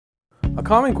A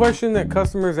common question that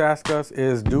customers ask us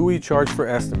is, do we charge for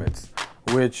estimates?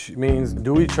 Which means,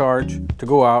 do we charge to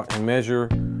go out and measure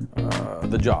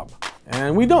the job?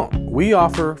 And we don't. We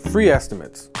offer free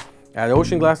estimates. At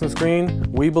Ocean Glass and Screen,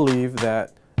 we believe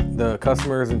that the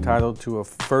customer is entitled to a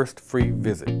first free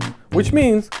visit, which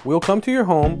means we'll come to your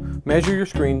home, measure your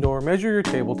screen door, measure your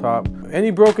tabletop,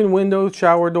 any broken windows,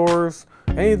 shower doors,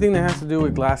 anything that has to do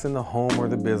with glass in the home or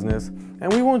the business,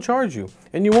 and we won't charge you.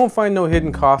 And you won't find no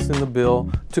hidden costs in the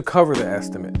bill to cover the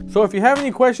estimate. So if you have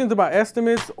any questions about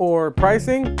estimates or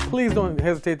pricing, please don't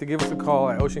hesitate to give us a call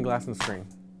at Ocean Glass and Screen.